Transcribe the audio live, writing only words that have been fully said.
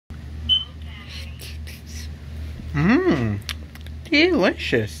Mmm,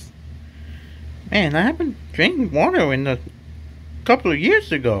 delicious. Man, I haven't drank water in a couple of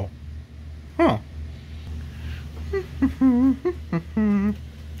years ago. Huh.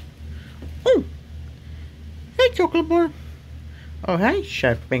 Oh, hey, Chocolate Boy. Oh, hey,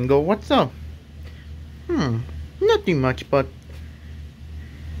 Chef Bingo. What's up? Hmm, nothing much, but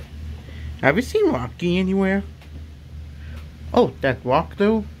have you seen Rocky anywhere? Oh, that rock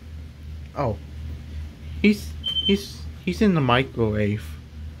though? Oh, he's he's in the microwave.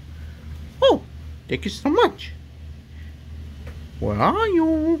 Oh, thank you so much. Where are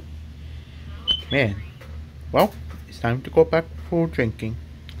you? Man, well, it's time to go back for drinking.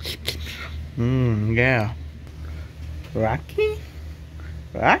 Yeah. Rocky?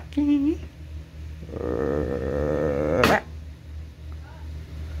 Rocky?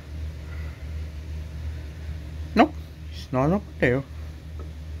 Nope, it's not over there.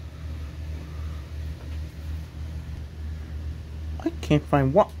 I can't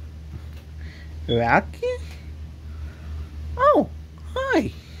find what? Rocky? Oh,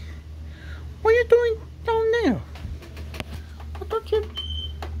 hi. What are you doing down there? I thought you...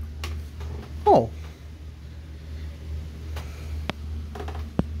 Oh.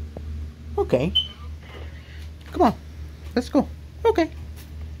 Okay. Come on. Let's go. Okay.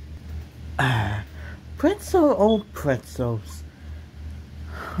 Ah, pretzel, oh pretzels.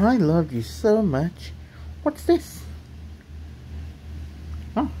 I love you so much. What's this?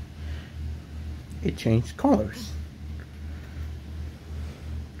 Oh. It changed colors.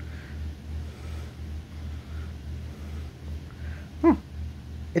 Huh.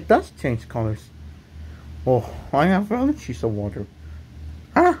 It does change colors. Oh, I have allergies to water.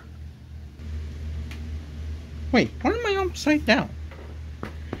 Huh? Wait, why am I upside down?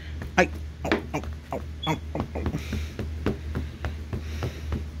 I... Oh, oh, oh, oh, oh, oh.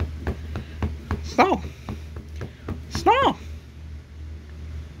 Stop! Stop!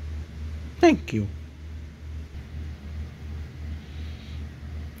 Thank you.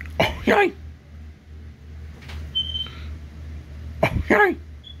 Oh, yay! Oh, yay!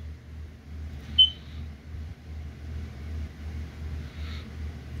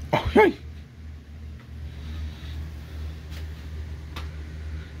 Oh, yay!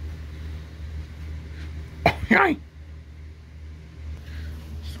 Oh, yay!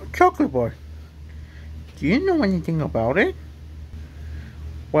 So, Chocolate Boy, do you know anything about it?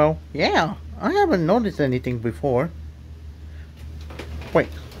 Well, yeah, I haven't noticed anything before. Wait,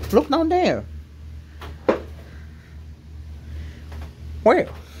 look down there. Where?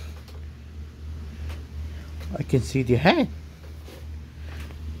 I can see the head.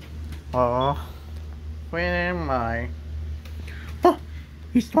 Oh, where am I? Oh,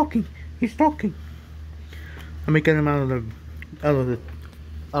 he's talking. He's talking. Let me get him out of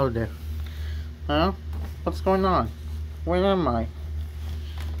there. Huh? What's going on? Where am I?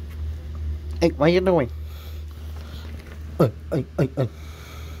 Hey, what are you doing?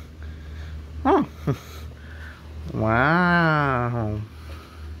 Oh. Wow.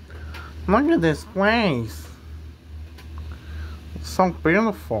 Look at this place. It's so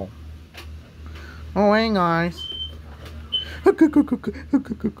beautiful. Oh, hey guys.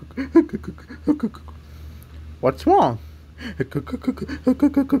 What's wrong?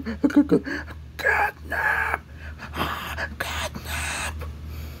 Catnap! Catnap!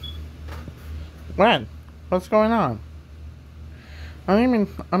 When? What's going on?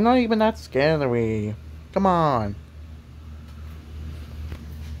 I'm not even that scary. Come on.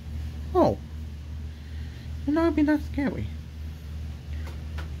 Oh. You're not even that scary.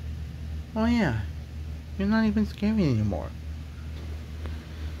 Oh yeah. You're not even scary anymore.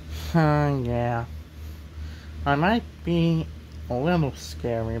 Yeah. I might be a little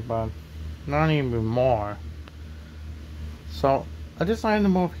scary, but not even more. So, I decided to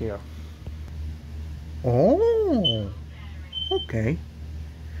move here. Oh, okay.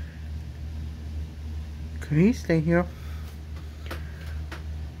 Could he stay here?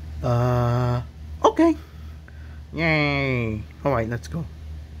 Okay. Yay. Alright, let's go.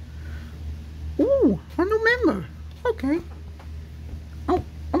 Ooh, a new member. Okay. Oh,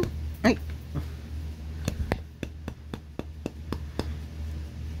 hey.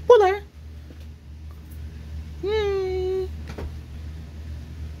 Hello there. Yay.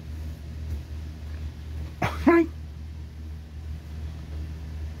 Alright.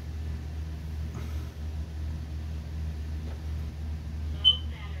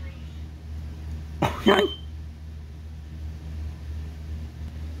 Alright.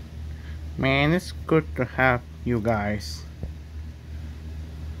 Man, it's good to have you guys.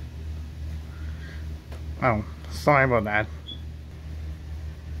 Oh, sorry about that.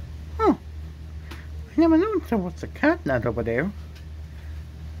 Oh, I never knew there was a catnap over there.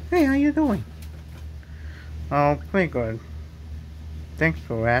 Hey, how you doing? Oh, pretty good. Thanks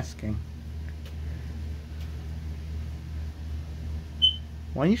for asking.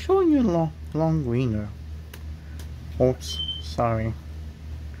 Why are you showing your long wiener? Oops, sorry.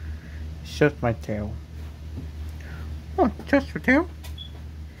 It's just my tail. Oh, just your tail?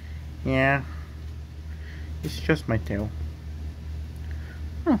 Yeah, it's just my tail.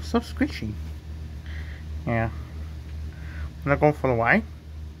 Oh, so squishy. Yeah. Wanna go for a ride?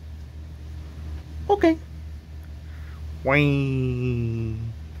 Okay. Whee!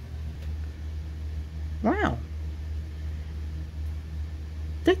 Wow.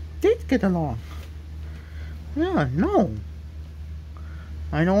 They did get along. Yeah, no.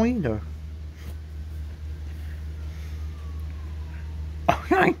 I don't either.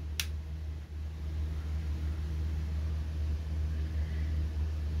 Okay.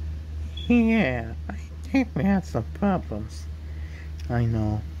 Yeah, I think we had some problems. I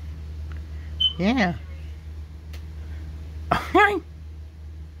know. Yeah. Okay.